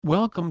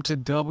Welcome to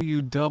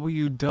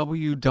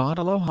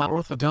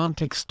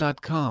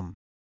www.alohaorthodontics.com.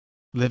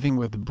 Living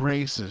with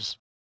braces.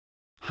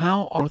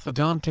 How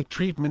orthodontic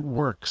treatment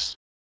works.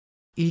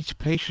 Each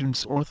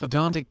patient's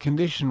orthodontic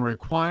condition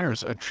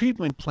requires a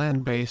treatment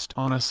plan based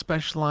on a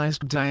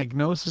specialized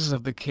diagnosis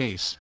of the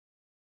case.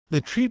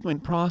 The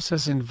treatment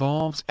process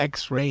involves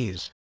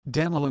X-rays,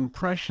 dental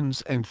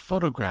impressions and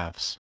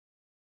photographs.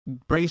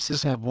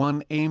 Braces have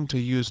one aim: to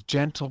use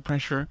gentle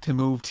pressure to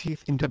move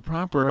teeth into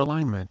proper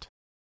alignment.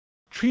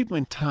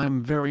 Treatment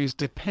time varies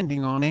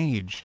depending on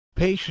age,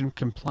 patient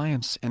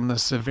compliance and the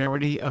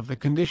severity of the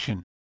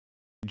condition.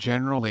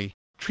 Generally,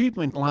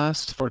 treatment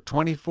lasts for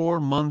 24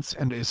 months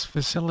and is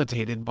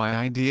facilitated by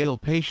ideal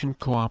patient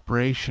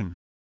cooperation.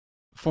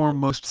 For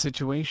most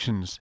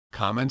situations,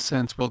 common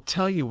sense will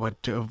tell you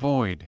what to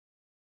avoid.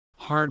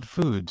 Hard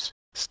foods,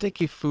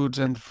 sticky foods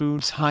and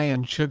foods high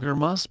in sugar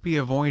must be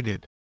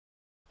avoided.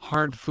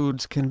 Hard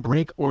foods can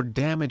break or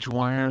damage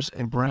wires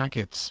and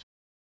brackets.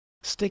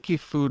 Sticky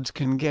foods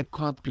can get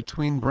caught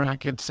between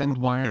brackets and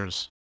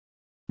wires.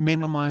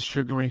 Minimize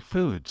sugary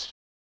foods.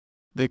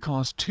 They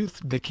cause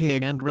tooth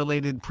decay and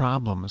related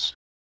problems.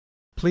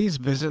 Please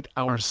visit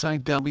our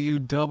site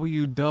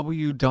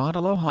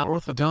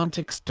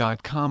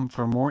www.alohaorthodontics.com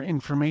for more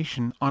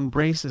information on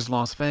braces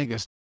Las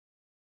Vegas.